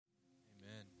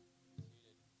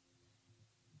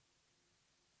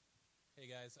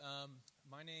guys.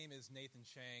 My name is Nathan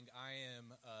Chang. I am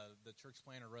the church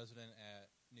planter resident at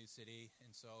New City,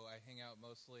 and so I hang out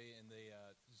mostly in the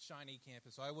Shawnee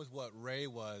campus. So I was what Ray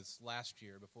was last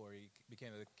year before he became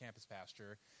a campus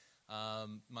pastor.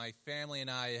 My family and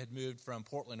I had moved from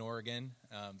Portland, Oregon,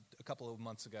 a couple of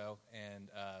months ago, and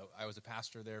I was a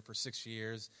pastor there for 6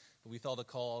 years. But we felt a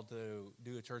call to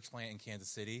do a church plant in Kansas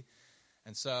City.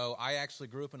 And so I actually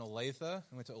grew up in Olathe. I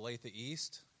went to Olathe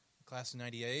East, class of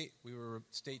 98. We were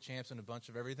state champs in a bunch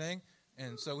of everything.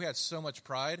 And so we had so much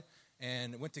pride.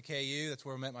 And went to KU. That's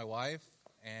where I met my wife.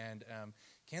 And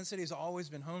Kansas City has always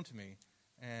been home to me.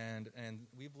 And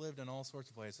we've lived in all sorts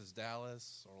of places,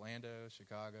 Dallas, Orlando,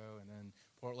 Chicago, and then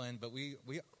Portland. But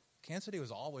Kansas City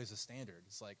was always a standard.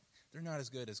 It's like, they're not as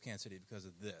good as Kansas City because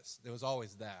of this. There was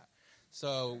always that.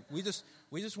 So we just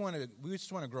want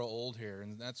to grow old here,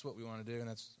 and that's what we want to do,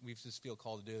 and we just feel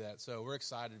called to do that. So we're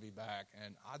excited to be back,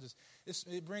 and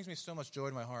it brings me so much joy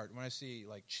to my heart when I see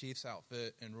like Chiefs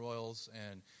outfit and Royals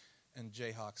and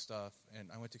Jayhawk stuff. And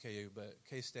I went to KU, but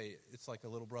K-State, it's like a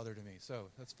little brother to me, so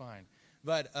that's fine.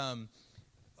 But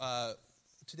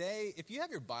today, if you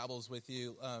have your Bibles with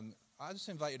you, I just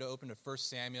invite you to open to 1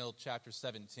 Samuel chapter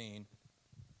 17.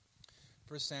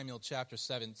 1 Samuel chapter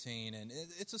 17, and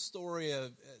it's a story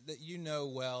that you know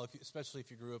well, especially if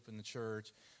you grew up in the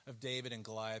church, of David and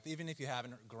Goliath. Even if you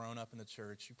haven't grown up in the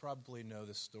church, you probably know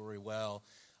this story well.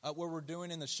 What we're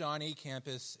doing in the Shawnee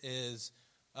campus is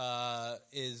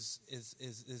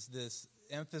this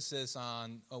emphasis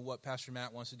on what Pastor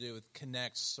Matt wants to do with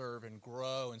connect, serve, and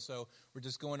grow. And so we're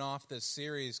just going off this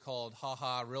series called "Ha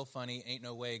Ha, Real Funny, Ain't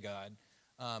No Way, God."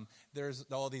 There's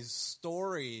all these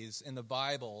stories in the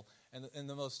Bible, and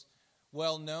the most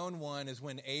well-known one is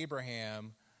when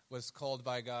Abraham was called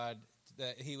by God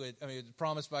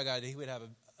promised by God that he would have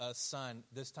a son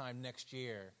this time next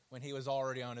year when he was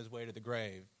already on his way to the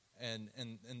grave. And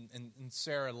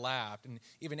Sarah laughed, and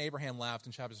even Abraham laughed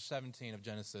in chapter 17 of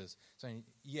Genesis, saying,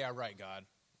 "Yeah, right, God.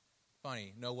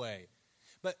 Funny, no way."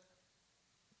 But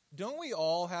don't we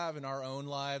all have in our own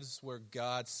lives where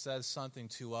God says something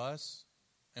to us,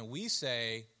 and we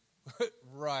say,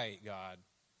 "Right, God.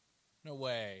 No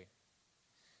way."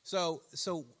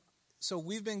 So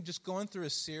we've been just going through a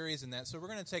series in that. So we're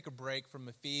going to take a break from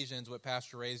Ephesians, what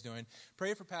Pastor Ray's doing.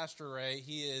 Pray for Pastor Ray.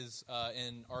 He is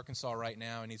in Arkansas right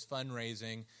now, and he's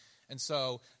fundraising. And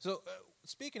so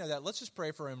speaking of that, let's just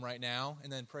pray for him right now,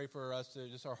 and then pray for us to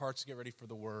just our hearts to get ready for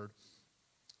the Word.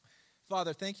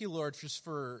 Father, thank you, Lord, just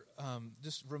for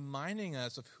just reminding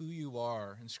us of who you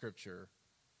are in Scripture,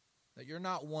 that you're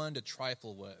not one to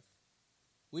trifle with.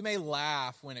 We may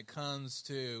laugh when it comes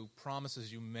to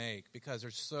promises you make because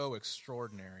they're so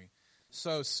extraordinary,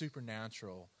 so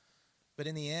supernatural. But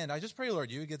in the end, I just pray,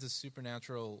 Lord, you would give this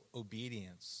supernatural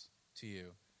obedience to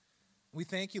you. We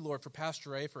thank you, Lord, for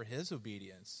Pastor Ray for his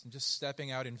obedience and just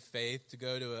stepping out in faith to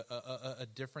go to a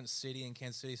different city in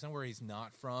Kansas City, somewhere he's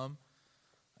not from.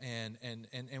 And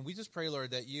we just pray,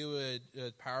 Lord, that you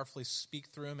would powerfully speak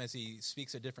through him as he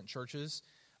speaks at different churches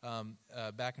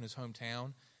back in his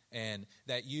hometown. And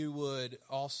that you would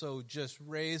also just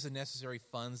raise the necessary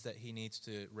funds that he needs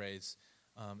to raise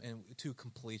and to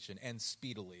completion and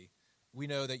speedily. We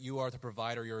know that you are the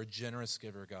provider. You're a generous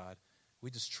giver, God.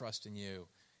 We just trust in you.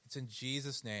 It's in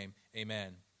Jesus' name,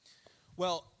 amen.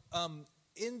 Well,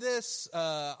 in this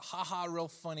ha-ha, real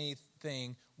funny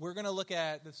thing, we're going to look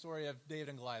at the story of David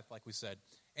and Goliath, like we said.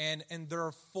 And there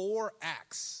are 4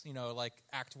 acts, like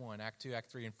Act 1, Act 2, Act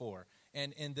 3, and 4.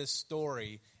 And in this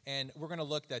story, and we're going to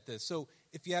look at this. So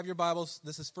if you have your Bibles,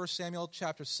 this is 1 Samuel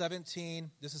chapter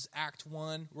 17. This is Act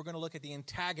 1. We're going to look at the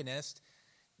antagonist,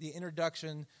 the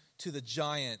introduction to the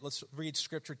giant. Let's read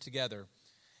Scripture together.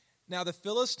 Now the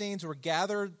Philistines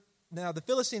gathered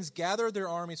their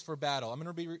armies for battle. I'm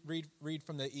going to read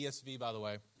from the ESV, by the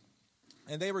way.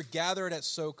 And they were gathered at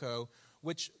Soko,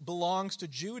 which belongs to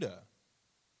Judah,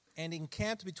 and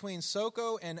encamped between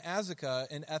Soko and Azekah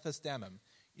in Ephes-dammim.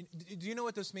 Do you know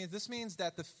what this means? This means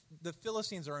that the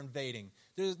Philistines are invading.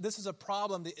 This is a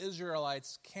problem the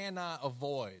Israelites cannot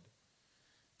avoid.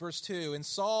 Verse 2, and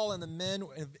Saul and the men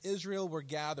of Israel were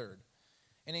gathered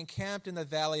and encamped in the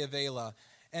valley of Elah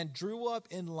and drew up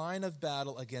in line of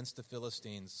battle against the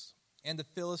Philistines. And the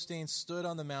Philistines stood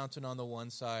on the mountain on the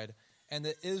one side, and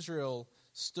the Israel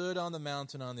stood on the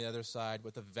mountain on the other side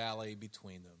with a valley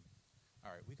between them.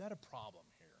 All right, we got a problem.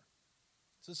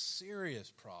 It's a serious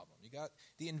problem. You got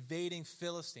the invading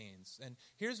Philistines. And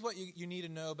here's what you need to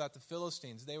know about the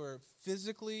Philistines. They were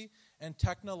physically and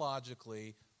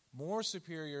technologically more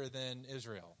superior than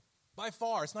Israel. By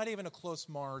far. It's not even a close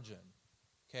margin.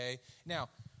 Okay? Now,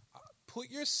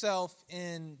 put yourself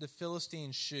in the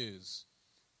Philistine shoes.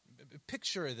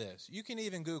 picture this. You can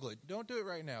even Google it. Don't do it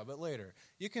right now, but later.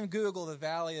 You can Google the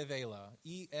Valley of Elah,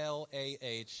 Elah,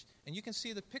 and you can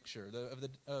see the picture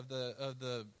of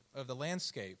the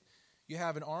landscape. You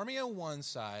have an army on one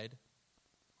side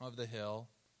of the hill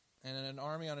and an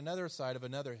army on another side of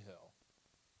another hill.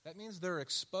 That means they're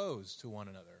exposed to one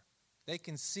another. They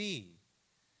can see.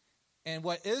 And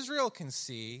what Israel can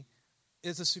see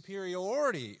is the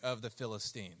superiority of the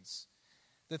Philistines.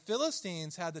 The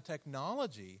Philistines had the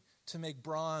technology to make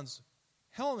bronze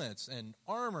helmets and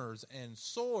armors and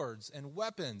swords and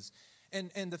weapons. And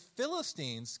the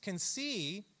Philistines can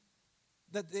see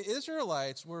that the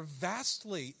Israelites were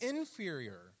vastly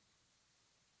inferior.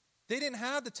 They didn't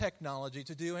have the technology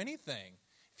to do anything.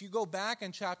 If you go back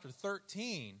in chapter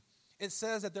 13, it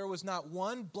says that there was not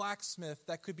one blacksmith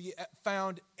that could be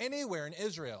found anywhere in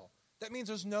Israel. That means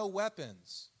there's no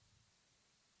weapons.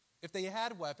 If they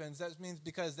had weapons, that means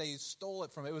because they stole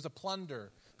it from it was a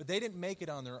plunder, but they didn't make it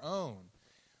on their own.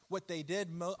 What they did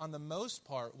on the most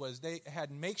part was they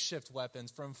had makeshift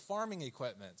weapons from farming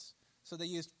equipment. So they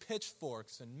used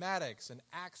pitchforks and mattocks and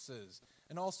axes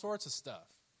and all sorts of stuff.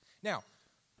 Now,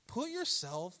 put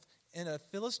yourself in a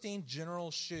Philistine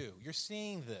general's shoe. You're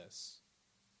seeing this.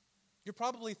 You're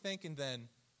probably thinking then,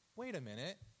 wait a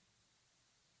minute.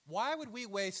 Why would we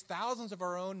waste thousands of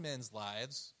our own men's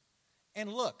lives?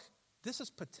 And look, this is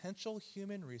potential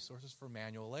human resources for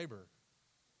manual labor.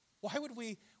 Why would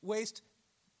we waste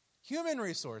human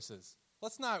resources?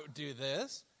 Let's not do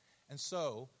this. And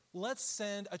so, let's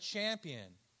send a champion,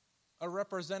 a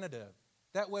representative.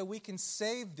 That way we can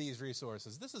save these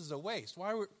resources. This is a waste.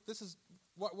 Why are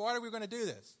we going to do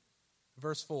this?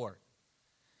 Verse 4.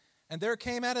 And there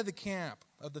came out of the camp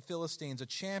of the Philistines a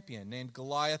champion named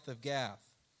Goliath of Gath,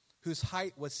 whose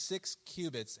height was 6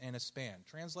 cubits and a span.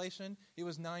 Translation, he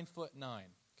was 9'9".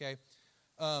 Okay?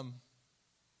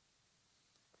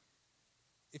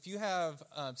 If you have,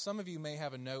 some of you may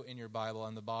have a note in your Bible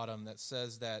on the bottom that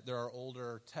says that there are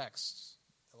older texts,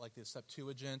 like the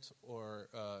Septuagint or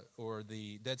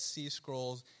the Dead Sea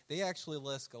Scrolls. They actually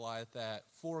list Goliath at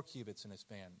 4 cubits in a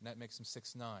span, and that makes him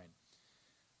 6'9".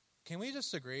 Can we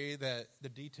just agree that the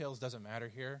details doesn't matter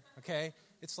here? Okay?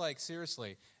 It's like,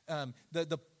 seriously.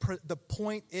 The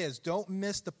point is, don't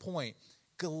miss the point.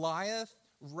 Goliath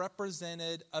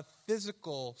represented a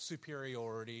physical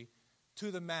superiority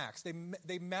to the max.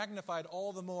 They magnified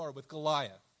all the more with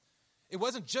Goliath. It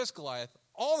wasn't just Goliath,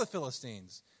 all the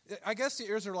Philistines. I guess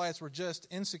the Israelites were just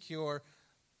insecure,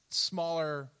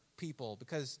 smaller people,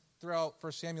 because throughout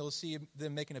 1 Samuel, you see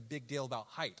them making a big deal about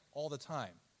height all the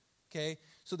time. Okay?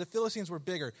 So the Philistines were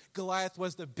bigger. Goliath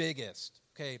was the biggest.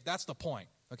 Okay? That's the point.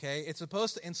 Okay? It's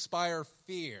supposed to inspire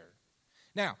fear.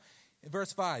 Now, in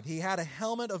verse 5, he had a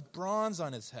helmet of bronze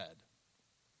on his head,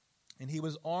 and he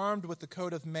was armed with the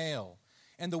coat of mail,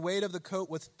 and the weight of the coat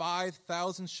was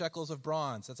 5,000 shekels of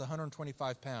bronze. That's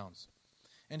 125 pounds.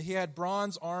 And he had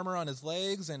bronze armor on his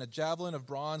legs and a javelin of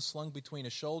bronze slung between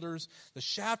his shoulders. The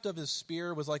shaft of his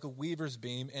spear was like a weaver's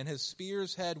beam, and his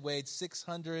spear's head weighed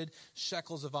 600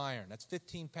 shekels of iron. That's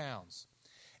 15 pounds.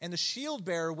 And the shield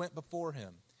bearer went before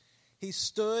him. He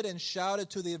stood and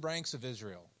shouted to the ranks of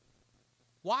Israel,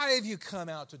 "Why have you come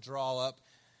out to draw up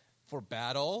for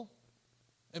battle?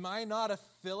 Am I not a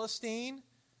Philistine?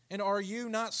 And are you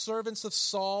not servants of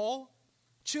Saul?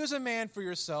 Choose a man for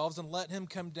yourselves and let him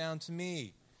come down to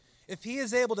me. If he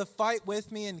is able to fight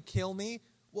with me and kill me,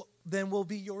 well, then we'll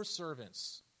be your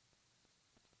servants.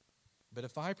 But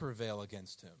if I prevail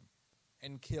against him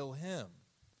and kill him,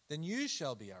 then you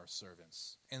shall be our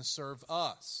servants and serve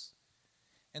us."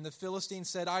 And the Philistine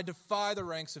said, "I defy the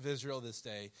ranks of Israel this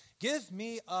day. Give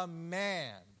me a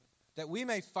man that we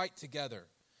may fight together."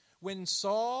 When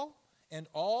Saul and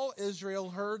all Israel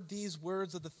heard these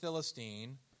words of the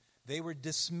Philistine, they were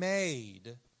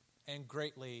dismayed and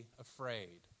greatly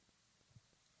afraid.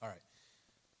 All right.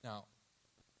 Now,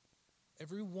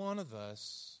 every one of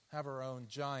us have our own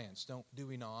giants, do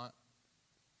we not?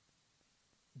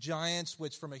 Giants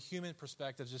which from a human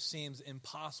perspective just seems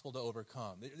impossible to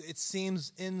overcome. It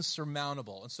seems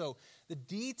insurmountable. And so the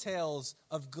details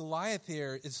of Goliath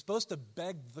here is supposed to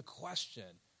beg the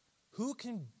question, who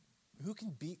can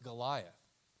beat Goliath?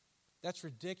 That's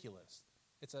ridiculous.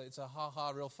 It's a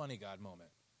ha-ha, real funny God moment.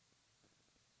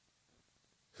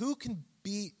 Who can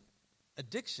beat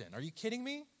addiction? Are you kidding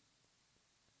me?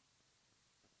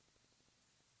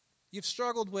 You've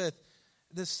struggled with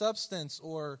this substance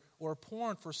or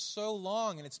porn for so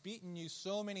long, and it's beaten you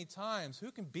so many times.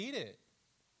 Who can beat it?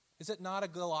 Is it not a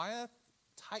Goliath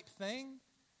type thing?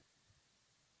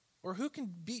 Or who can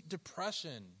beat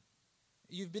depression?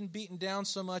 You've been beaten down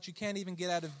so much you can't even get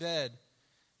out of bed.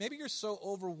 Maybe you're so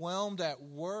overwhelmed at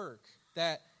work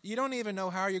that you don't even know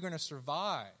how you're going to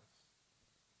survive.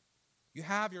 You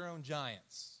have your own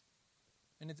giants.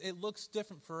 And it looks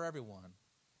different for everyone.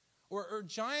 Or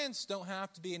giants don't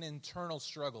have to be an internal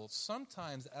struggle.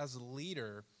 Sometimes as a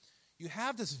leader, you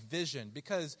have this vision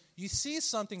because you see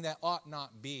something that ought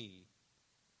not be.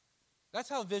 That's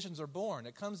how visions are born.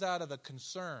 It comes out of a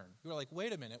concern. You're like,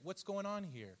 wait a minute, what's going on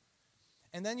here?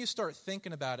 And then you start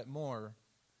thinking about it more.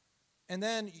 And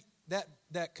then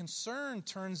that concern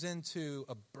turns into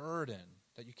a burden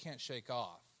that you can't shake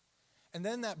off. And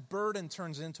then that burden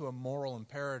turns into a moral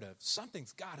imperative.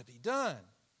 Something's got to be done.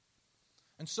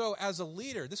 And so as a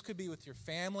leader, this could be with your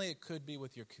family, it could be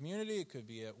with your community, it could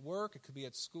be at work, it could be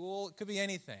at school, it could be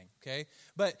anything, okay?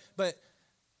 But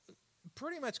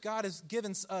pretty much God has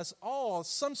given us all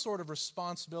some sort of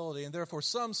responsibility and therefore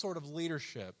some sort of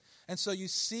leadership. And so you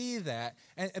see that.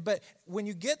 But when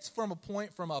you get from a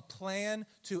point from a plan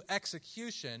to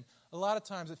execution, a lot of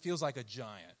times it feels like a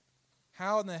giant.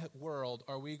 How in the world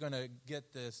are we going to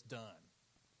get this done,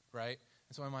 right?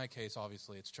 And so in my case,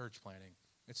 obviously, it's church planting.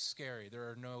 It's scary. There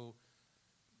are no,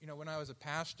 when I was a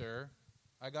pastor,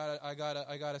 I got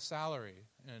a salary,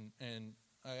 and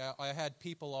I had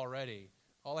people already.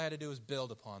 All I had to do was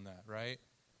build upon that, right?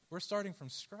 We're starting from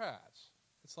scratch.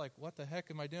 It's like, what the heck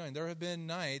am I doing? There have been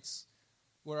nights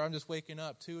where I'm just waking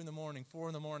up 2 in the morning, 4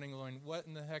 in the morning, going, what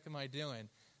in the heck am I doing?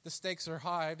 The stakes are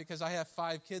high because I have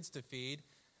 5 kids to feed.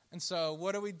 And so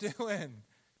what are we doing,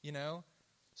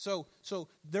 So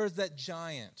there's that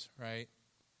giant, right?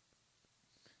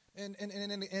 And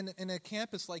in a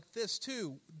campus like this,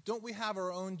 too, don't we have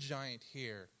our own giant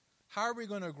here? How are we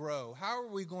going to grow? How are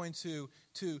we going to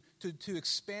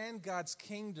expand God's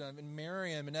kingdom in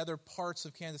Merriam and other parts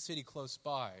of Kansas City close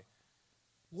by?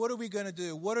 What are we going to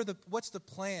do? What's the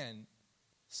plan?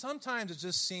 Sometimes it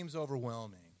just seems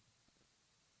overwhelming.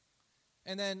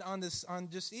 And then on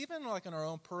just even like in our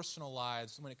own personal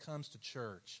lives when it comes to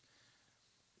church,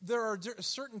 there are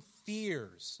certain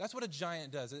fears. That's what a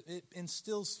giant does. It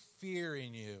instills fear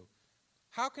in you.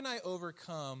 How can I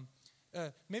overcome?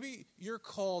 Maybe you're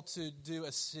called to do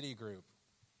a city group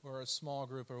or a small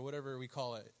group or whatever we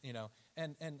call it,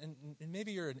 and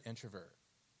maybe you're an introvert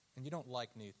and you don't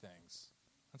like new things.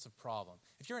 That's a problem.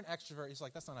 If you're an extrovert, it's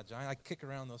like, that's not a giant. I kick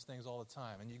around those things all the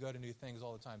time, and you go to new things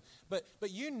all the time. But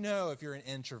if you're an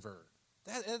introvert,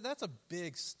 that's a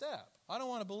big step. I don't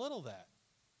want to belittle that.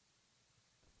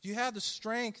 Do you have the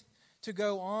strength to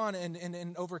go on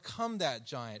and overcome that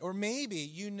giant? Or maybe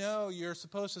you're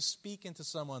supposed to speak into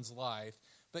someone's life,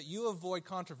 but you avoid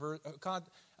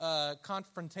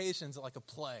confrontations like a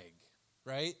plague,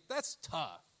 right? That's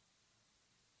tough.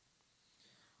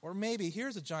 Or maybe,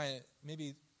 here's a giant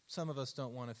maybe some of us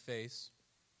don't want to face.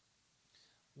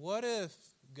 What if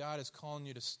God is calling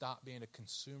you to stop being a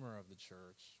consumer of the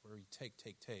church, where you take,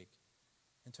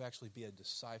 and to actually be a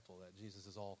disciple that Jesus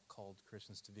has all called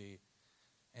Christians to be,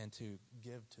 and to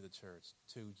give to the church,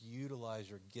 to utilize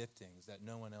your giftings that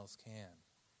no one else can?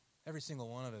 Every single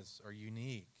one of us are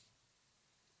unique.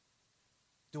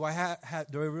 Do I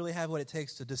really have what it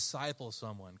takes to disciple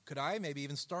someone? Could I maybe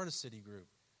even start a city group?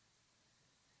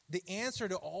 The answer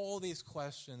to all these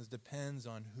questions depends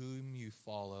on whom you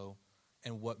follow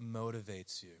and what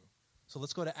motivates you. So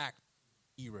let's go to Act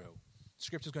Hero.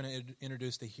 Scripture is going to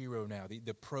introduce the hero now,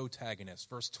 the protagonist.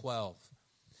 Verse 12.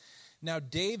 Now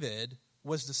David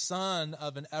was the son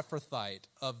of an Ephrathite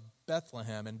of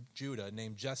Bethlehem in Judah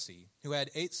named Jesse, who had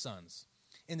 8 sons.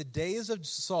 In the days of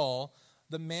Saul,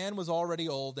 the man was already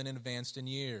old and advanced in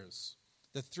years.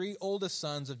 The 3 oldest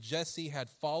sons of Jesse had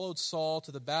followed Saul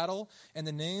to the battle, and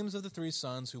the names of the 3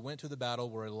 sons who went to the battle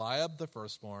were Eliab the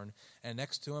firstborn, and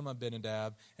next to him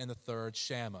Abinadab, and the third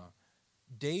Shammah.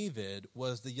 David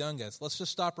was the youngest. Let's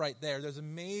just stop right there. There's a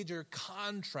major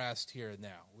contrast here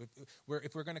now,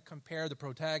 if we're going to compare the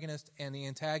protagonist and the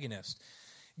antagonist.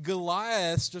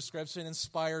 Goliath's description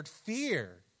inspired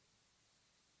fear.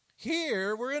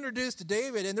 Here, we're introduced to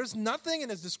David, and there's nothing in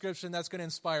his description that's going to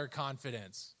inspire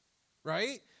confidence.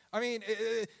 Right? I mean,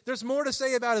 there's more to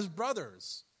say about his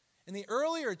brothers. In the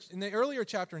earlier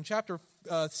chapter, in chapter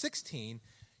 16,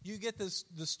 you get the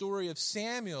story of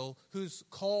Samuel, who's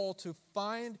called to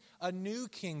find a new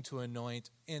king to anoint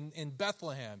in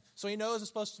Bethlehem. So he knows it's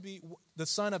supposed to be the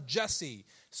son of Jesse.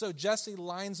 So Jesse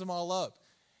lines them all up.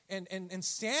 And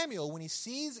Samuel, when he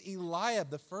sees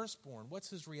Eliab, the firstborn, what's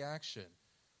his reaction?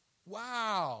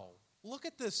 Wow, look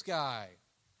at this guy.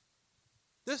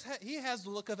 He has the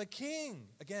look of a king.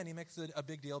 Again, he makes a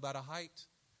big deal about a height,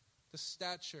 the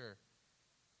stature.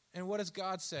 And what does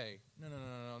God say? No,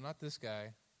 not this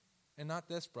guy, and not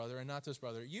this brother, and not this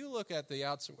brother. You look at the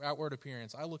outward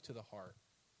appearance. I look to the heart.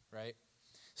 right?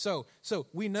 So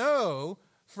we know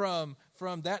from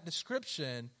that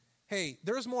description, hey,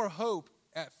 there's more hope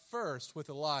at first with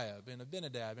Eliab and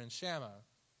Abinadab and Shammah.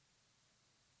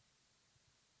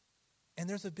 And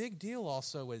there's a big deal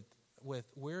also with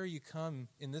where you come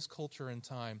in this culture and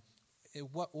time, in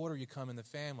what order you come in the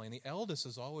family. And the eldest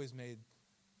is always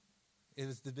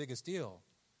is the biggest deal.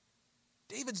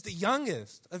 David's the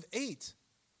youngest of 8.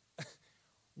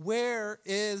 Where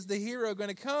is the hero going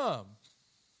to come?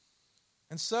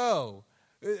 And so,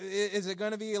 is it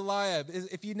going to be Eliab?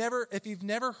 If you've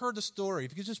never heard the story,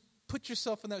 if you could just put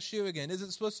yourself in that shoe again, is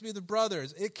it supposed to be the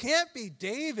brothers? It can't be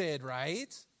David,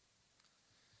 right?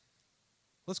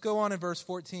 Let's go on in verse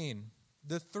 14.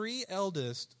 The 3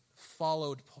 eldest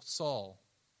followed Saul.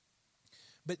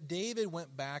 But David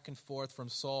went back and forth from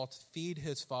Saul to feed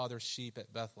his father's sheep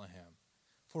at Bethlehem.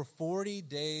 For 40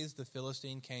 days the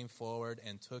Philistine came forward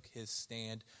and took his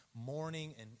stand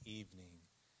morning and evening.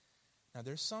 Now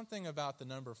there's something about the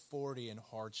number 40 and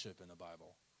hardship in the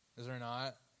Bible. Is there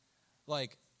not?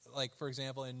 Like for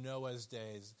example, in Noah's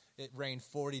days, it rained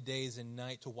 40 days and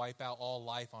night to wipe out all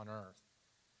life on earth.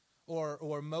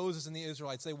 Or Moses and the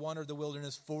Israelites, they wandered the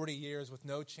wilderness 40 years with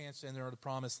no chance to enter the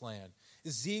promised land.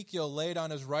 Ezekiel laid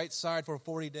on his right side for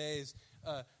 40 days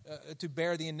to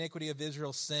bear the iniquity of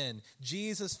Israel's sin.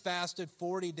 Jesus fasted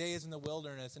 40 days in the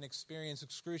wilderness and experienced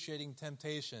excruciating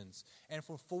temptations. And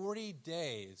for 40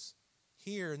 days,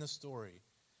 here in the story,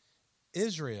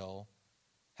 Israel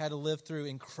had to live through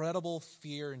incredible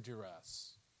fear and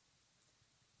duress.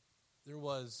 There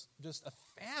was just a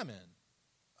famine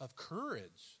of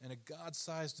courage and a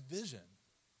God-sized vision.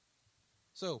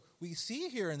 So we see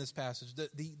here in this passage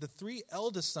that the 3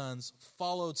 eldest sons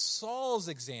followed Saul's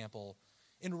example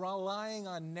in relying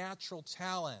on natural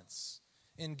talents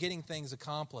in getting things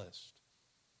accomplished.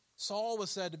 Saul was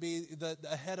said to be the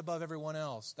head above everyone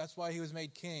else. That's why he was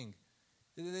made king.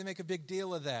 They make a big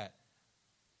deal of that.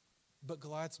 But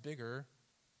Goliath's bigger.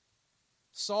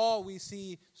 Saul, we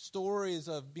see stories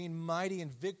of being mighty in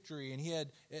victory, and he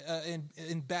had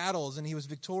in battles, and he was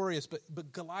victorious.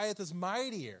 But Goliath is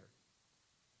mightier.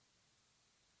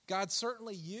 God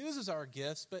certainly uses our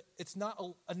gifts, but it's not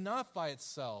enough by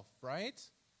itself, right?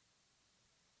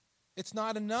 It's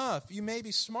not enough. You may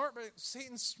be smart, but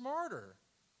Satan's smarter.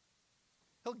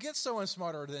 He'll get someone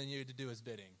smarter than you to do his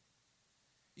bidding.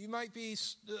 You might be,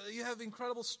 you have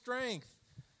incredible strength.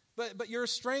 But your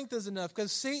strength is enough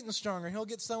because Satan's stronger. He'll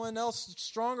get someone else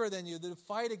stronger than you to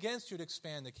fight against you to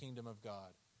expand the kingdom of God.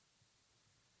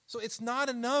 So it's not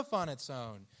enough on its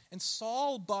own. And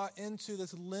Saul bought into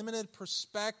this limited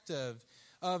perspective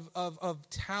of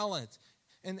talent.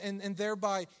 And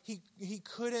thereby he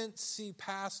couldn't see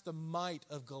past the might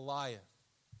of Goliath.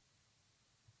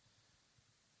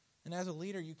 And as a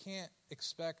leader, you can't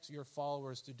expect your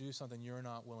followers to do something you're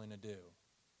not willing to do.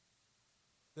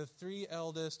 The 3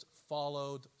 eldest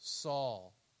followed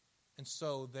Saul. And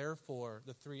so, therefore,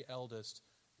 the 3 eldest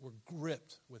were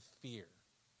gripped with fear.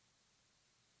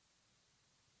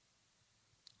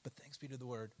 But thanks be to the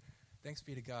word. Thanks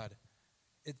be to God.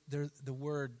 The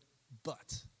word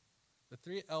but. The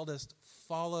 3 eldest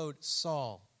followed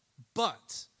Saul.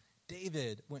 But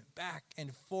David went back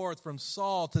and forth from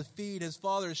Saul to feed his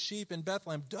father's sheep in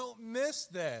Bethlehem. Don't miss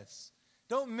this.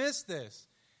 Don't miss this.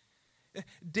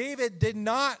 David did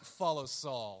not follow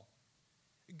Saul.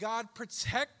 God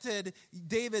protected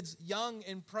David's young,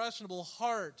 impressionable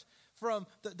heart from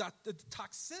the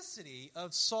toxicity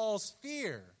of Saul's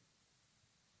fear.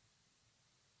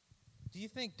 Do you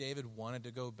think David wanted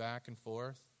to go back and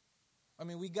forth? I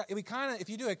mean, we kind of, if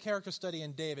you do a character study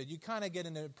in David, you kind of get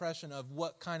an impression of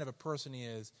what kind of a person he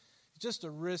is. He's just a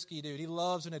risky dude. He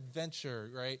loves an adventure,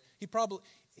 right?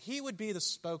 He would be the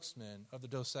spokesman of the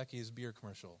Dos Equis beer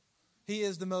commercial. He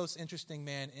is the most interesting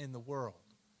man in the world.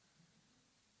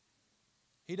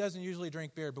 He doesn't usually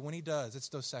drink beer, but when he does, it's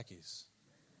Dos Equis.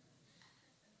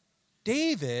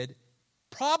 David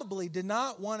probably did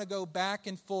not want to go back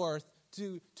and forth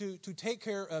to take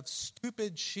care of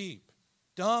stupid sheep,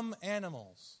 dumb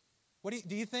animals.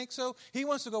 Do you think so? He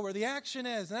wants to go where the action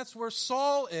is, and that's where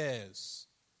Saul is.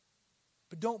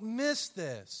 But don't miss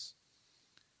this.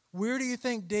 Where do you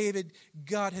think David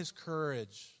got his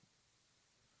courage?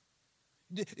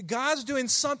 God's doing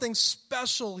something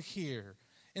special here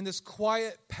in this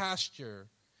quiet pasture.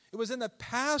 It was in the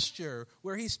pasture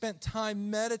where he spent time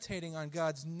meditating on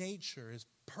God's nature, his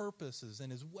purposes, and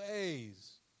his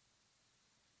ways.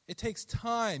 It takes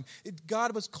time.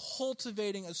 God was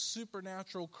cultivating a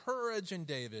supernatural courage in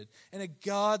David and a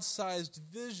God-sized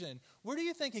vision. Where do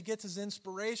you think he gets his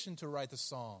inspiration to write the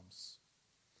Psalms?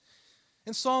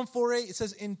 In Psalm 4:8, it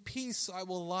says, in peace I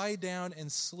will lie down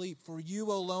and sleep, for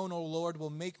you alone, O Lord,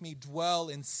 will make me dwell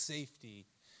in safety.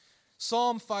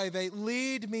 Psalm 5:8,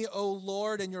 lead me, O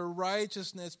Lord, in your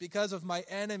righteousness because of my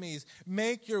enemies.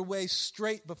 Make your way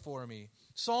straight before me.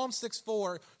 Psalm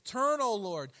 6:4, turn, O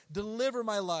Lord, deliver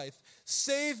my life.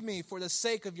 Save me for the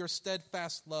sake of your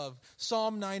steadfast love.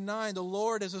 Psalm 9:9, the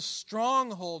Lord is a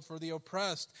stronghold for the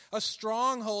oppressed, a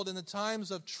stronghold in the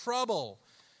times of trouble.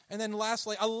 And then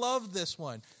lastly, I love this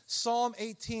one. Psalm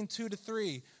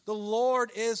 18:2-3, the Lord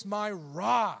is my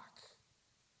rock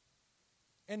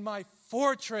and my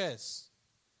fortress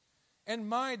and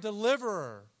my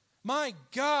deliverer, my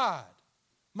God,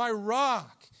 my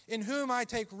rock, in whom I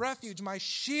take refuge, my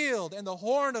shield and the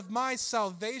horn of my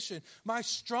salvation, my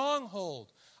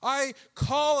stronghold. I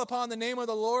call upon the name of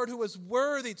the Lord who is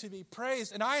worthy to be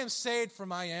praised, and I am saved from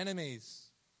my enemies.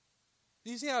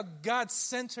 Do you see how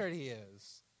God-centered he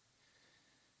is?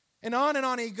 And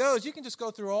on he goes. You can just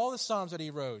go through all the Psalms that he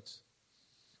wrote.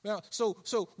 Well,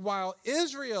 so while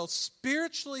Israel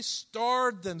spiritually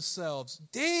starved themselves,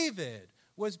 David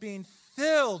was being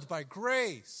filled by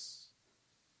grace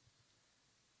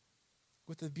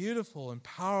with the beautiful and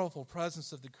powerful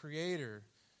presence of the Creator.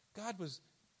 God was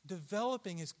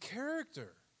developing his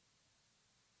character.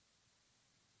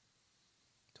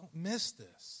 Don't miss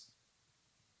this.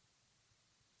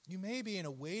 You may be in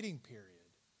a waiting period.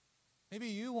 Maybe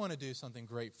you want to do something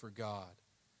great for God.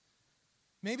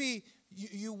 Maybe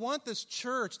you want this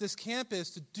church, this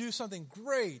campus, to do something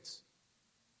great.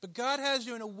 But God has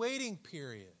you in a waiting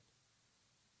period.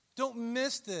 Don't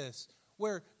miss this,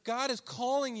 where God is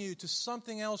calling you to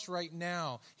something else right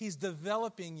now. He's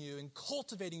developing you and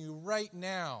cultivating you right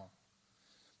now.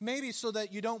 Maybe so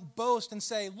that you don't boast and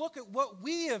say, look at what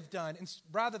we have done,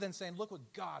 rather than saying, look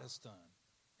what God has done.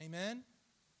 Amen?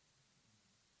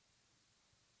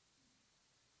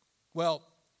 Well,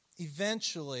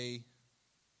 eventually,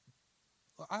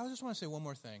 I just want to say one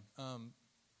more thing.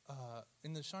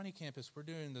 In the Shawnee campus, we're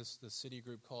doing this city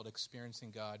group called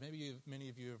Experiencing God. Maybe many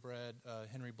of you have read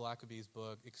Henry Blackaby's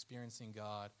book, Experiencing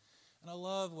God. And I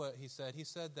love what he said. He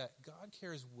said that God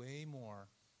cares way more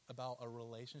about a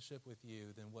relationship with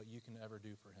you than what you can ever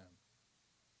do for him.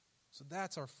 So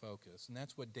that's our focus, and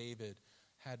that's what David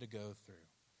had to go through.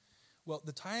 Well,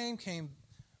 the time came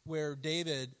where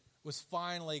David was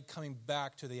finally coming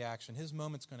back to the action. His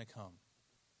moment's going to come.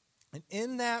 And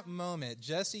in that moment,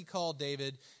 Jesse called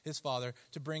David, his father,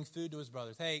 to bring food to his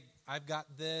brothers. Hey, I've got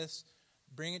this.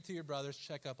 Bring it to your brothers.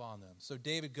 Check up on them. So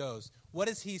David goes. What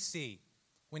does he see?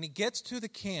 When he gets to the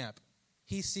camp,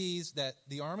 he sees that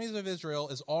the armies of Israel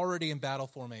is already in battle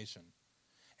formation.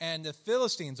 And the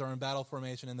Philistines are in battle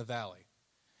formation in the valley.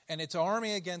 And it's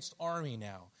army against army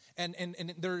now. And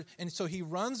so he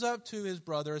runs up to his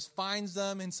brothers, finds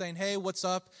them, and saying, hey, what's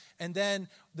up? And then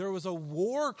there was a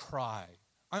war cry.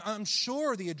 I'm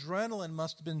sure the adrenaline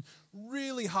must have been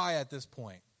really high at this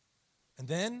point. And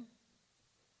then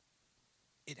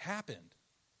it happened.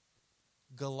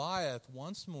 Goliath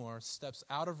once more steps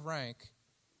out of rank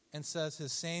and says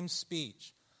his same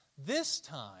speech. This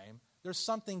time, there's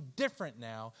something different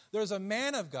now. There's a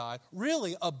man of God,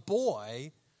 really a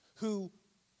boy, who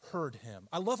heard him.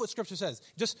 I love what Scripture says.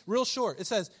 Just real short. It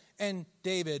says, and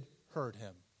David heard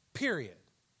him. Period.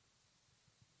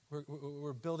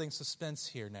 We're building suspense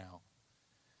here now.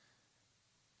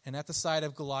 And at the sight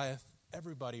of Goliath,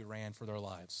 everybody ran for their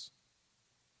lives.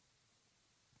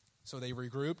 So they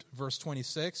regrouped. Verse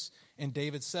 26, and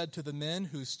David said to the men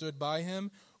who stood by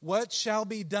him, what shall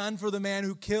be done for the man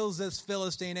who kills this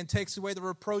Philistine and takes away the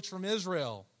reproach from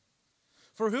Israel?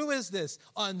 For who is this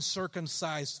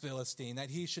uncircumcised Philistine that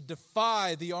he should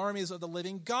defy the armies of the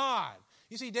living God?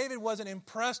 You see, David wasn't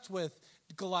impressed with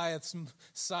Goliath's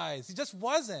size. He just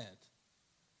wasn't.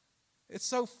 It's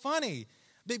so funny.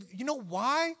 You know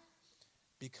why?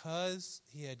 Because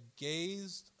he had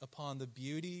gazed upon the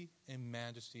beauty and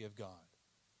majesty of God.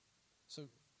 So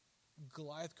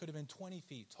Goliath could have been 20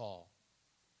 feet tall.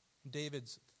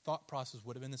 David's thought process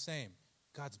would have been the same.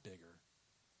 God's bigger.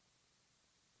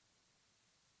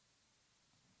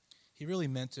 He really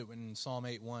meant it when in Psalm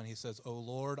 8:1 he says, O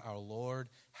Lord, our Lord,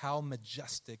 how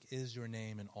majestic is your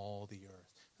name in all the earth.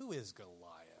 Who is Goliath?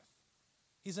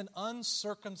 He's an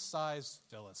uncircumcised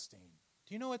Philistine.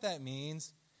 Do you know what that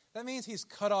means? That means he's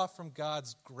cut off from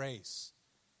God's grace,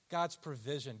 God's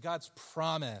provision, God's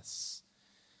promise.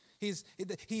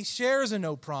 He shares in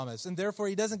no promise, and therefore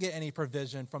he doesn't get any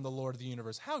provision from the Lord of the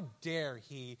universe. How dare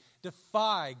he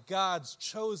defy God's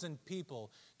chosen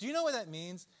people? Do you know what that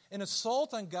means? An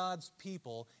assault on God's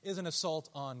people is an assault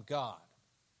on God.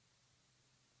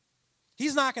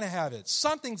 He's not going to have it.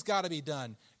 Something's got to be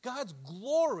done. God's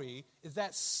glory is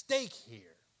at stake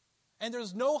here. And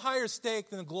there's no higher stake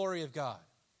than the glory of God.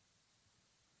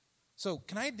 So,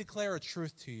 can I declare a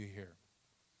truth to you here?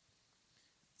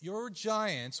 Your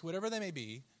giants, whatever they may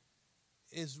be,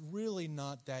 is really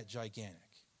not that gigantic.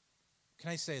 Can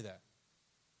I say that?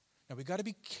 Now, we've got to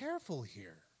be careful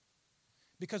here.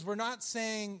 Because we're not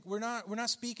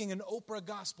speaking an Oprah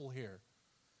gospel here.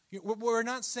 We're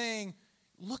not saying,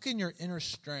 look in your inner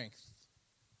strength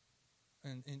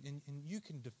and you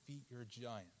can defeat your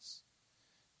giants.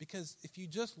 Because if you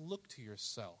just look to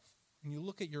yourself and you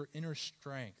look at your inner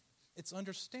strength, it's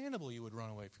understandable you would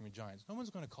run away from your giants. No one's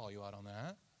going to call you out on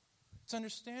that. It's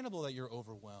understandable that you're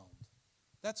overwhelmed.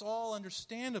 That's all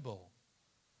understandable.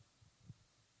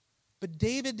 But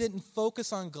David didn't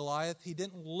focus on Goliath. He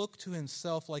didn't look to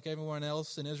himself like everyone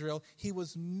else in Israel. He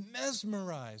was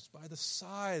mesmerized by the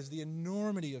size, the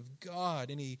enormity of God,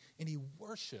 and he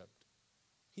worshiped.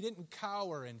 He didn't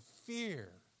cower in fear.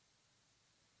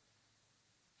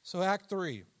 So Act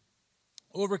 3,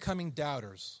 overcoming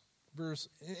doubters.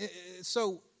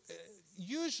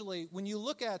 Usually when you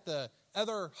look at the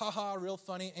other real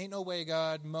funny, ain't no way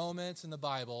God moments in the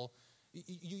Bible,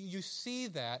 you see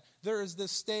that there is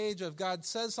this stage of God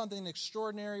says something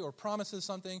extraordinary or promises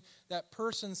something. That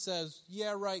person says,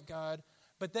 yeah, right, God.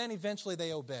 But then eventually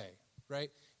they obey, right?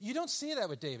 You don't see that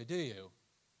with David, do you?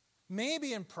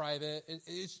 Maybe in private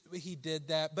he did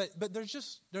that, but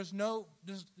there's no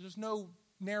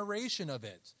narration of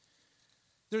it.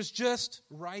 There's just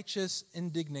righteous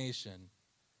indignation.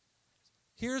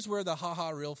 Here's where the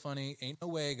real funny, ain't no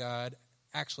way, God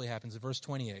actually happens in verse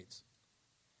 28.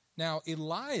 Now,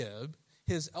 Eliab,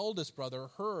 his eldest brother,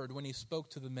 heard when he spoke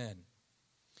to the men.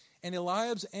 And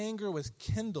Eliab's anger was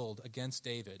kindled against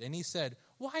David. And he said,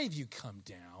 why have you come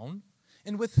down?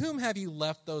 And with whom have you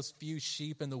left those few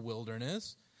sheep in the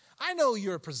wilderness? I know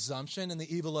your presumption and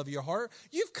the evil of your heart.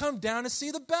 You've come down to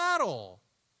see the battle.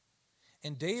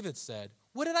 And David said,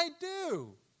 what did I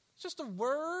do? It's just a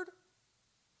word.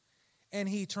 And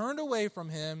he turned away from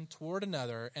him toward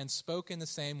another and spoke in the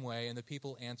same way, and the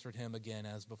people answered him again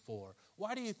as before.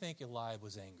 Why do you think Eliab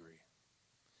was angry?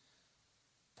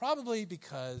 Probably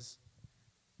because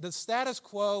the status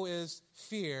quo is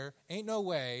fear, ain't no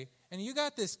way, and you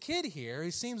got this kid here,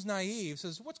 he seems naive,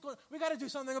 says, what's going on? We got to do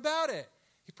something about it.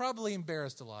 He probably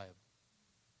embarrassed Eliab.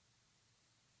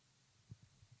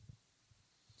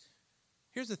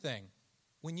 Here's the thing.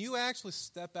 When you actually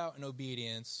step out in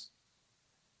obedience,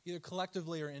 either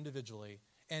collectively or individually,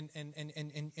 and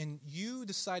you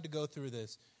decide to go through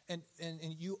this, and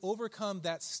you overcome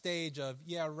that stage of,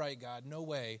 yeah, right, God, no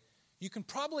way, you can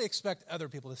probably expect other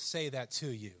people to say that to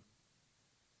you.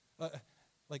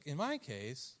 Like in my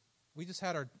case, we just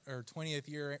had our 20th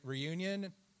year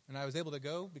reunion, and I was able to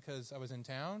go because I was in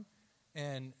town,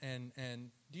 and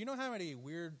do you know how many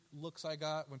weird looks I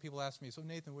got when people asked me, so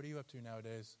Nathan, what are you up to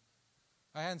nowadays?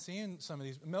 I hadn't seen some of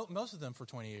these, most of them for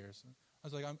 20 years. I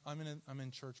was like, I'm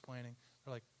in church planting.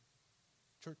 They're like,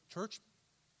 church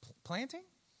planting?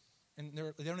 And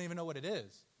they don't even know what it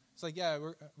is. It's like, yeah,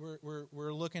 we're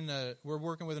working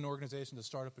with an organization to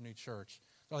start up a new church.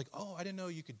 They're like, oh, I didn't know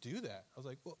you could do that. I was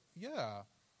like, well, yeah.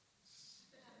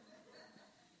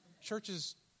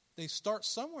 Churches, they start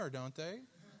somewhere, don't they?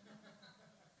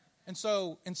 And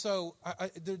so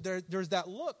there's that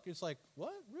look. It's like,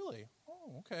 what, really?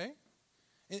 Oh, okay.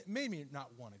 It made me not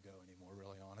want to go anymore,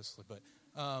 really, honestly. But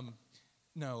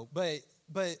no,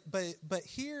 but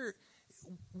here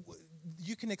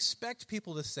you can expect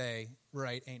people to say,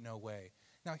 "Right, ain't no way."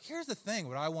 Now, here's the thing.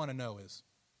 What I want to know is,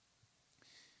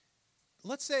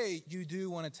 let's say you do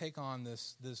want to take on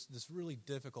this really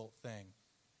difficult thing.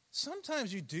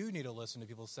 Sometimes you do need to listen to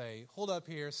people say, "Hold up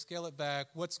here, scale it back.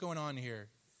 What's going on here?"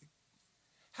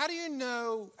 How do you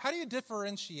know? How do you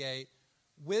differentiate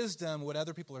wisdom, what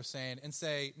other people are saying, and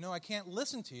say, no, I can't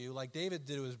listen to you like David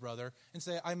did to his brother, and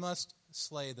say, I must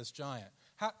slay this giant?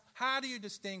 How do you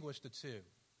distinguish the two?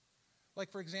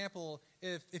 Like, for example,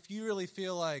 if you really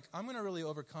feel like, I'm going to really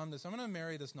overcome this, I'm going to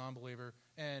marry this non-believer,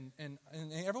 and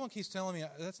everyone keeps telling me,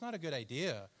 that's not a good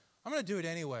idea. I'm going to do it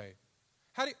anyway.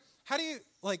 How do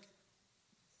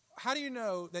you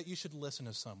know that you should listen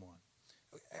to someone?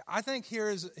 I think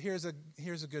here's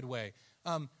a good way.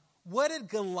 What did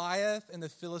Goliath and the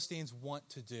Philistines want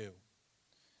to do?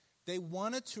 They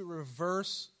wanted to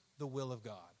reverse the will of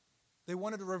God. They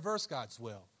wanted to reverse God's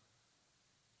will.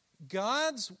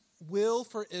 God's will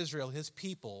for Israel, his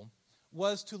people,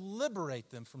 was to liberate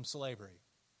them from slavery.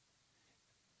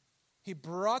 He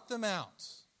brought them out,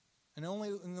 and only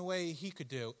in the way he could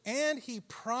do. And he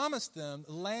promised them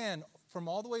land from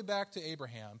all the way back to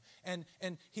Abraham. And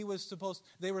they were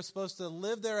supposed to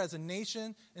live there as a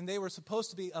nation, and they were supposed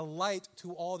to be a light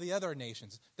to all the other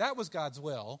nations. That was God's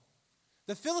will.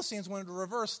 The Philistines wanted to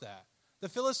reverse that. The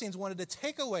Philistines wanted to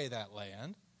take away that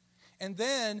land, and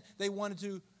then they wanted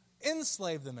to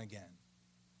enslave them again.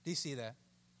 Do you see that?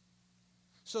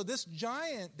 So this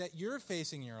giant that you're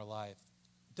facing in your life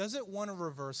doesn't want to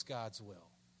reverse God's will.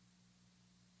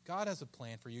 God has a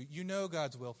plan for you. You know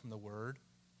God's will from the Word.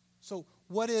 So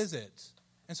what is it?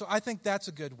 And so I think that's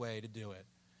a good way to do it,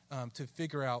 to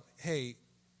figure out, hey,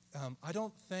 I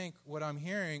don't think what I'm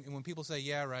hearing, and when people say,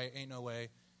 yeah, right, ain't no way,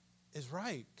 is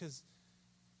right, because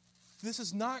this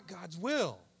is not God's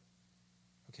will.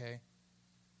 Okay?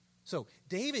 So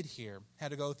David here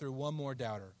had to go through one more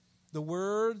doubter. The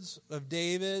words of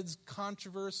David's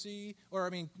conversations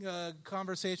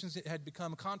had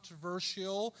become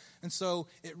controversial, and so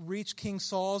it reached King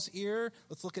Saul's ear.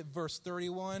 Let's look at verse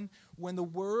 31. When the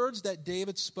words that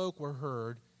David spoke were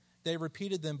heard, they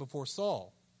repeated them before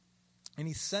Saul, and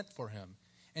he sent for him.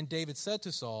 And David said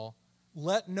to Saul,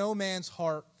 "Let no man's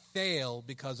heart fail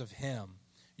because of him.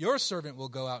 Your servant will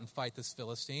go out and fight this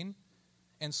Philistine."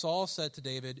 And Saul said to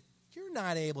David, "You're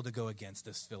not able to go against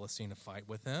this Philistine to fight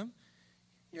with him.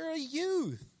 You're a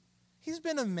youth. He's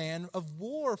been a man of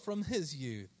war from his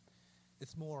youth."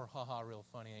 It's more, real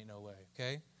funny, ain't no way,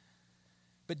 okay?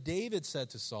 But David said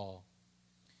to Saul,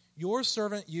 "Your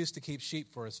servant used to keep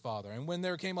sheep for his father, and when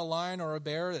there came a lion or a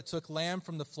bear that took lamb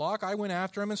from the flock, I went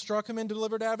after him and struck him and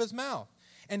delivered it out of his mouth.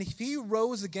 And if he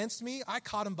rose against me, I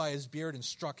caught him by his beard and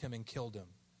struck him and killed him.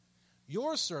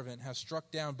 Your servant has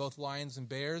struck down both lions and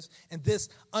bears, and this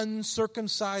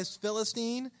uncircumcised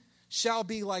Philistine shall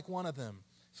be like one of them,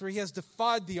 for he has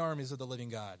defied the armies of the living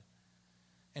God."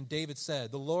 And David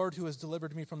said, "The Lord who has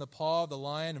delivered me from the paw of the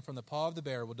lion and from the paw of the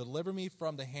bear will deliver me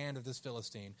from the hand of this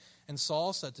Philistine." And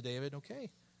Saul said to David,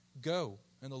 "Okay, go,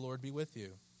 and the Lord be with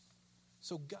you."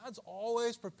 So God's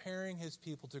always preparing his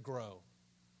people to grow.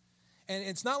 And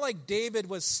it's not like David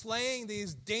was slaying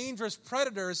these dangerous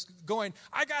predators going,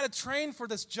 I got to train for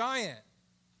this giant.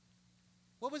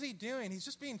 What was he doing? He's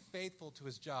just being faithful to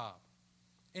his job.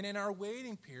 And in our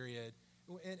waiting period,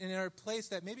 in our place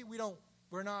that maybe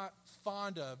we're not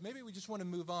fond of, maybe we just want to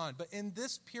move on. But in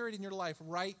this period in your life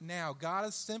right now, God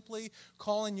is simply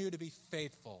calling you to be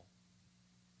faithful.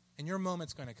 And your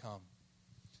moment's going to come.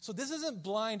 So this isn't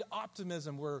blind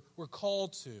optimism we're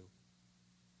called to.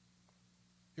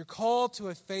 You're called to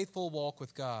a faithful walk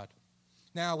with God.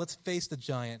 Now, let's face the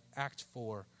giant, Act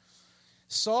 4.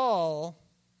 Saul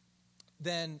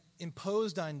then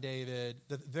imposed on David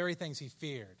the very things he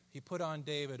feared. He put on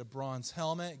David a bronze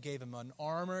helmet, gave him an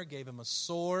armor, gave him a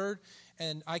sword.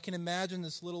 And I can imagine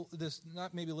this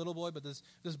not maybe little boy, but this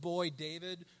boy,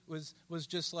 David, was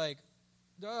just like,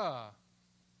 I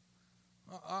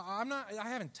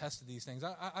haven't tested these things.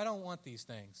 I don't want these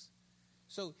things.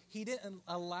 So he didn't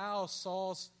allow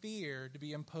Saul's fear to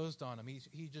be imposed on him.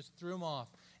 He just threw him off.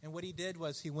 And what he did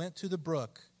was he went to the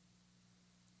brook.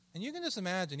 And you can just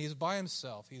imagine, he's by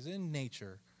himself. He's in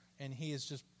nature. And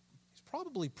he's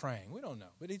probably praying. We don't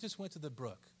know. But he just went to the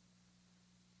brook.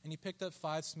 And he picked up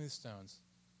 5 smooth stones.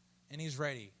 And he's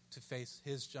ready to face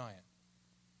his giant.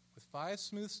 With 5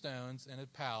 smooth stones in a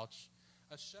pouch,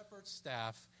 a shepherd's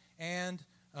staff, and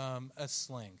a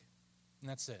sling. And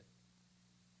that's it.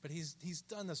 But he's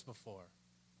done this before.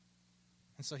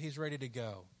 And so he's ready to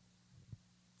go.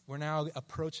 We're now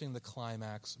approaching the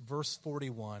climax. Verse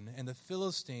 41, and the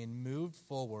Philistine moved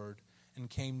forward and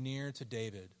came near to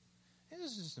David. And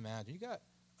just imagine, you got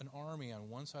an army on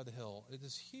one side of the hill,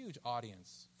 this huge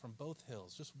audience from both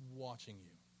hills just watching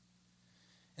you.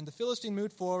 And the Philistine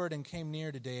moved forward and came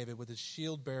near to David with his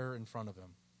shield bearer in front of him.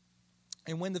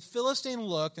 And when the Philistine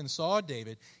looked and saw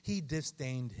David, he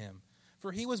disdained him.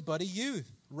 For he was but a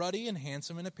youth, ruddy and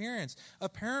handsome in appearance.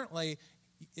 Apparently,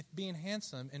 if being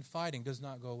handsome and fighting does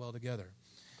not go well together.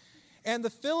 And the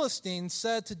Philistine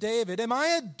said to David, "Am I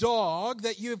a dog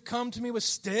that you have come to me with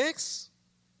sticks?"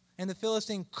 And the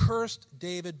Philistine cursed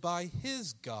David by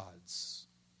his gods.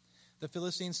 The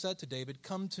Philistine said to David,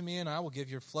 "Come to me, and I will give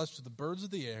your flesh to the birds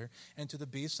of the air and to the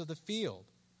beasts of the field."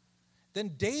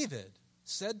 Then David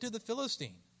said to the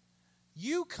Philistine,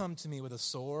 "You come to me with a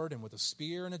sword and with a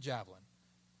spear and a javelin.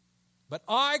 But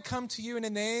I come to you in the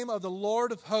name of the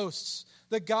Lord of hosts,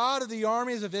 the God of the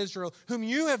armies of Israel, whom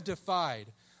you have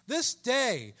defied. This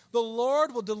day the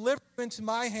Lord will deliver you into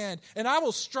my hand, and I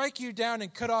will strike you down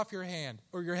and cut off your hand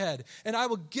or your head. And I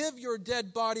will give your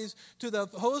dead bodies to the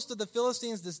host of the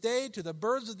Philistines this day, to the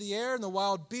birds of the air and the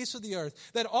wild beasts of the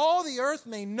earth, that all the earth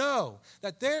may know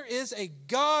that there is a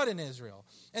God in Israel,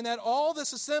 and that all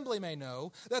this assembly may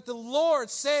know that the Lord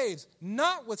saves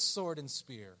not with sword and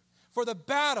spear, for the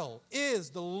battle is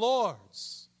the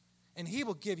Lord's, and he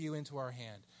will give you into our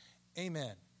hand.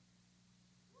 Amen.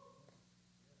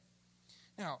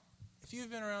 Now, if you've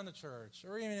been around the church,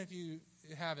 or even if you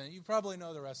haven't, you probably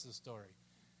know the rest of the story.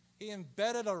 He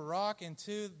embedded a rock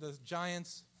into the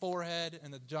giant's forehead,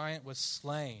 and the giant was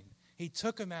slain. He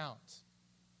took him out.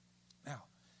 Now,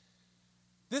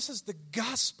 this is the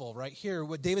gospel right here,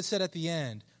 what David said at the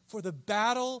end. For the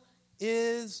battle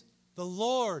is the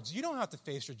Lord's. You don't have to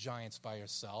face your giants by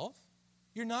yourself.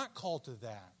 You're not called to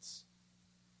that.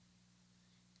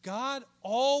 God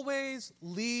always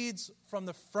leads from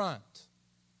the front.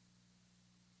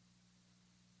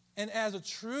 And as a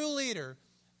true leader,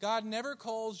 God never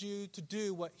calls you to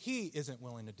do what he isn't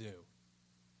willing to do.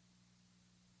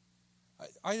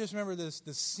 I just remember this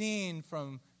scene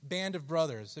from Band of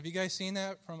Brothers. Have you guys seen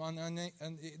that from on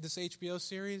this HBO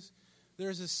series?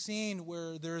 There's a scene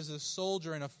where there's a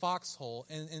soldier in a foxhole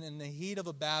in the heat of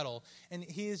a battle, and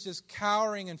he is just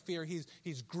cowering in fear.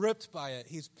 He's gripped by it.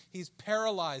 He's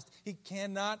paralyzed. He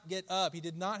cannot get up. He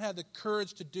did not have the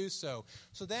courage to do so.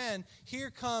 So then here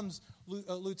comes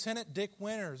Lieutenant Dick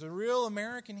Winters, a real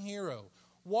American hero,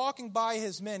 walking by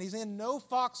his men. He's in no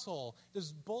foxhole.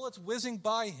 There's bullets whizzing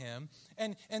by him.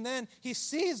 And then he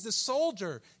sees the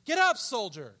soldier. Get up,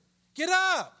 soldier. Get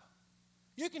up.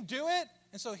 You can do it.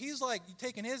 And so he's like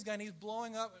taking his gun. He's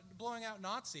blowing out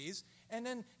Nazis. And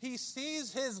then he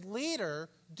sees his leader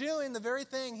doing the very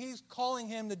thing he's calling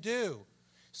him to do.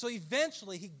 So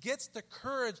eventually he gets the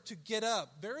courage to get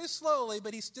up. Very slowly,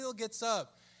 but he still gets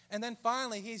up. And then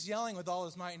finally he's yelling with all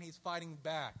his might and he's fighting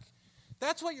back.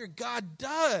 That's what your God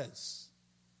does.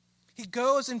 He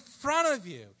goes in front of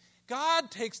you.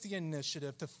 God takes the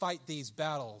initiative to fight these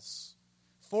battles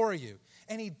for you.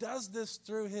 And he does this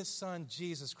through his son,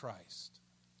 Jesus Christ.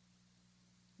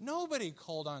 Nobody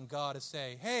called on God to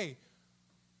say, hey,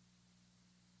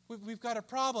 we've got a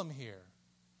problem here.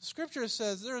 Scripture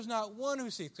says there is not one who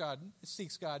seeks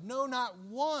God. No, not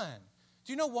one.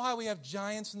 Do you know why we have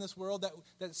giants in this world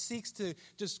that seeks to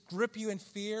just grip you in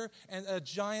fear, and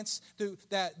giants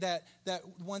that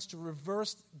wants to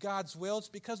reverse God's will? It's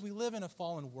because we live in a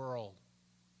fallen world.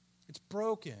 It's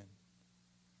broken.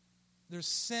 There's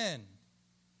sin.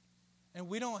 And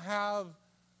we don't have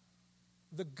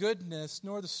the goodness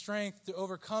nor the strength to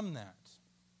overcome that.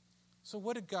 So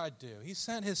what did God do? He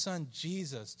sent his son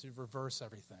Jesus to reverse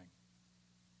everything.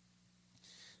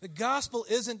 The gospel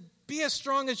isn't be as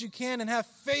strong as you can and have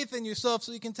faith in yourself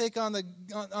so you can take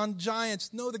on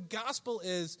giants. No, the gospel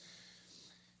is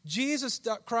Jesus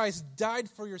Christ died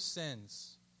for your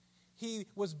sins. He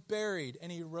was buried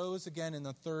and he rose again in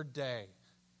the third day.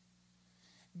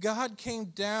 God came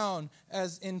down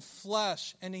as in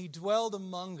flesh and he dwelled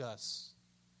among us.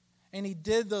 And he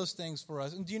did those things for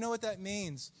us. And do you know what that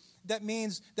means? That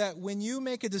means that when you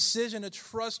make a decision to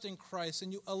trust in Christ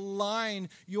and you align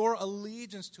your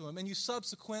allegiance to him and you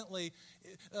subsequently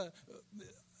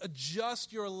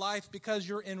adjust your life because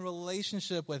you're in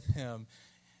relationship with him,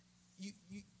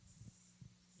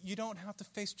 you don't have to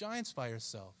face giants by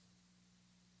yourself.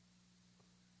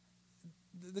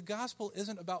 The gospel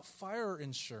isn't about fire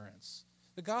insurance.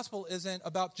 The gospel isn't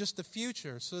about just the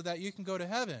future so that you can go to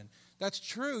heaven. That's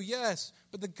true, yes,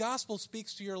 but the gospel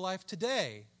speaks to your life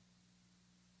today.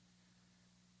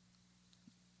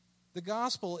 The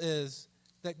gospel is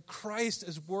that Christ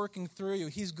is working through you.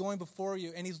 He's going before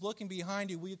you, and he's looking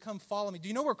behind you. Will you come follow me? Do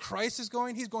you know where Christ is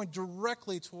going? He's going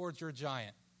directly towards your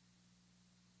giant.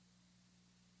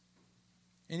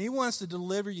 And he wants to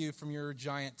deliver you from your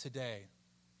giant today.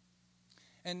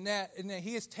 And that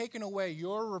he has taken away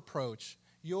your reproach.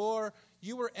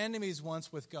 You were enemies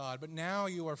once with God, but now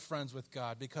you are friends with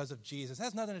God because of Jesus. It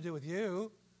has nothing to do with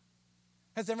you.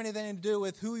 It has everything to do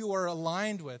with who you are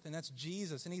aligned with, and that's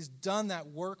Jesus. And he's done that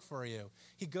work for you.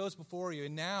 He goes before you,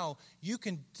 and now you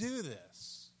can do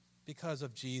this because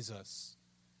of Jesus.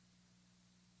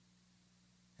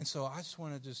 And so I just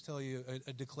want to just tell you,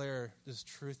 declare this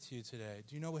truth to you today.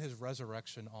 Do you know what his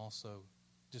resurrection also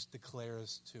just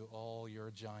declares to all your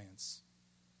giants?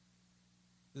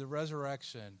 The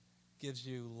resurrection gives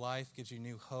you life, gives you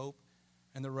new hope,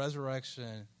 and the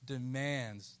resurrection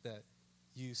demands that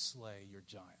you slay your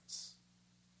giants.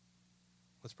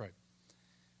 Let's pray.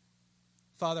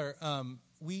 Father,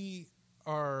 we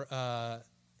are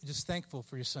just thankful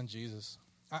for your son Jesus.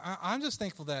 I'm just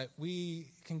thankful that we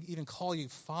can even call you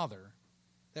Father,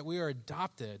 that we are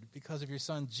adopted because of your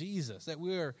Son, Jesus, that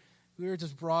we are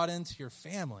just brought into your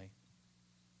family.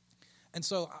 And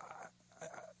so,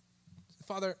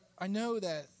 Father, I know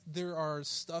that there are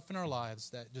stuff in our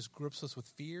lives that just grips us with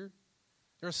fear.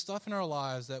 There is stuff in our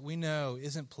lives that we know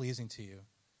isn't pleasing to you.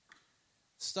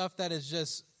 Stuff that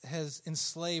has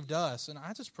enslaved us. And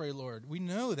I just pray, Lord, we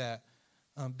know that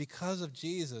because of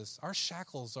Jesus, our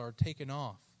shackles are taken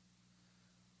off.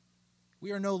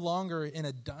 We are no longer in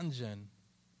a dungeon.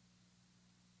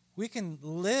 We can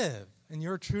live, and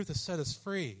your truth has set us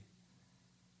free.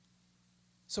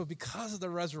 So because of the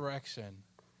resurrection,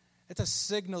 it's a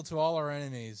signal to all our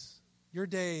enemies. Your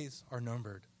days are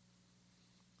numbered.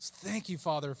 So thank you,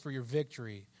 Father, for your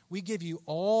victory. We give you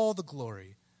all the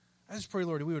glory. I just pray,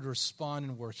 Lord, that we would respond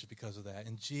in worship because of that.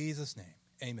 In Jesus' name,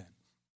 amen.